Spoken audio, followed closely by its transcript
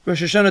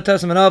Rosh Hashanah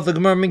Testament Av, the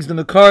Gemara brings the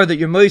Makar that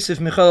you're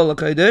Moisif Michal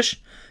HaKodesh,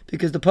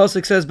 because the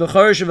pasuk says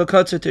B'charish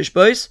v'katzer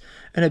tishbais,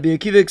 and Rabbi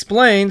Akiva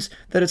explains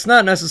that it's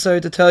not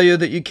necessary to tell you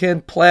that you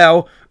can't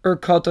plow or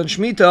cut on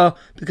Shemitah,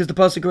 because the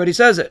pasuk already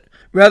says it.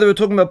 Rather, we're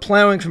talking about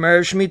plowing from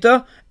Erev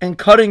Shemitah and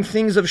cutting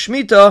things of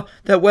Shemitah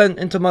that went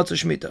into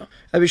Matzah Shemitah.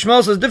 Rabbi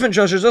Shmuel says different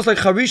shashas, just like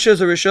Charisha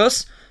is a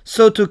Rishus,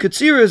 so too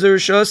Ketzira is a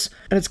Rishus,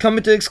 and it's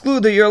coming to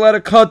exclude that you're allowed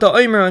to cut the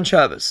Omer on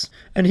Shabbos.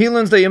 And he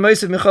learns that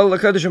Yemaisiv Michal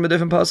HaKodesh from a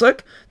different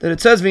pasuk, that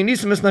it says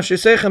V'nisim es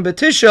nafshesechem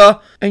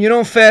betisha, and you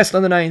don't fast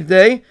on the 9th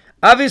day.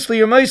 Obviously,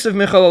 you're Moisef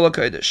Michal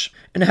HaKodesh.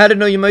 And how to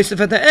know you're Moisef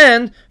at the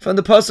end? From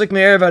the pasuk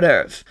Me'erev ad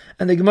Erev.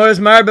 And the Gemara is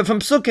marba from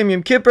Psukim,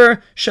 Yom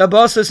Kippur,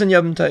 Shabbosos, and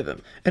Yom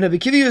Tovim. And Rabbi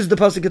Akiva uses the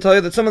pasuk to tell you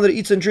that someone that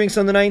eats and drinks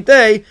on the 9th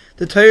day,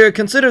 the Torah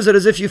considers it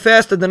as if you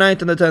fasted the 9th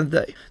and the 10th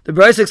day. The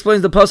Bryce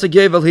explains the pasuk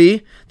Yovel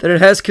Hi, that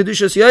it has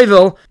Kedushas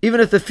Yovel, even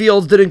if the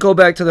fields didn't go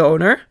back to the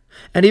owner,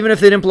 and even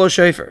if they didn't blow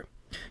shofar.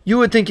 You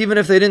would think even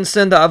if they didn't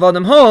send the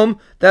Avadim home,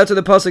 that's what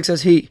the pasuk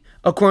says he,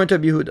 according to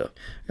Rabbi Yehuda.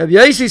 Rabbi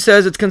Yaisi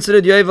says it's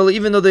considered Yovel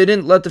even though they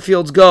didn't let the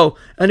fields go,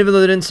 and even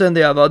though they didn't send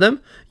the Avadim.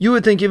 You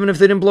would think even if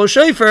they didn't blow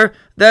shofar,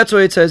 that's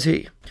why it says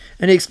he.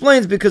 And he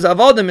explains because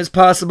Avadim is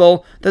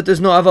possible that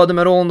there's no Avadim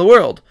at all in the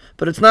world,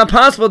 but it's not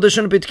possible there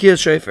shouldn't be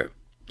Tkiyas shofar.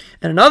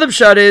 And another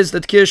pshat is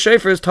that Tkiyas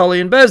shofar is Tali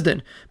in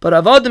Bezdin, but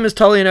Avadim is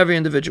Tali in every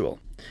individual.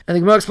 And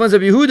the Gemara explains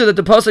Rabbi Yehuda that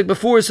the pasuk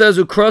before says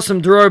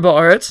ukrosim dror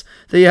ba'aretz,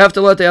 that you have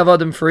to let the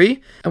avadim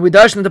free, and we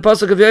dash that the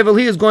pasuk of Yovel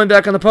Hi is going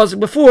back on the pasuk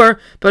before,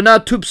 but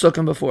not two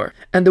psukim before.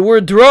 And the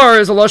word dror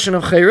is a lashon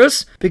of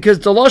cheirus, because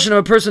it's a lashon of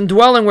a person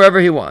dwelling wherever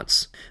he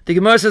wants. The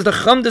Gemara says the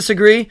Chum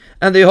disagree,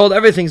 and they hold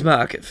everything's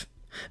ma'akiv,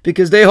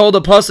 because they hold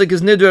a pasuk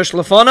is nidrash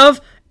lefanav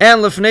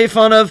and lefnei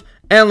fanav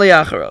and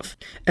le'acharav.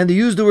 And they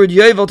use the word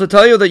Yovel to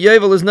tell you that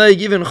Yovel is naig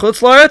even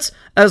chutz la'aretz,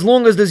 as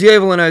long as there's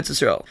Yovel in Eretz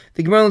Yisrael.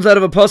 The Gemara learns out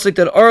of a pasuk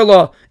that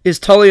Arla is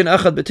Tali in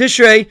Echad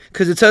b'Tishrei,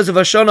 because it says of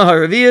Hashana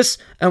HaRavius,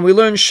 and we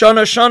learn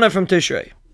Shana from Tishrei.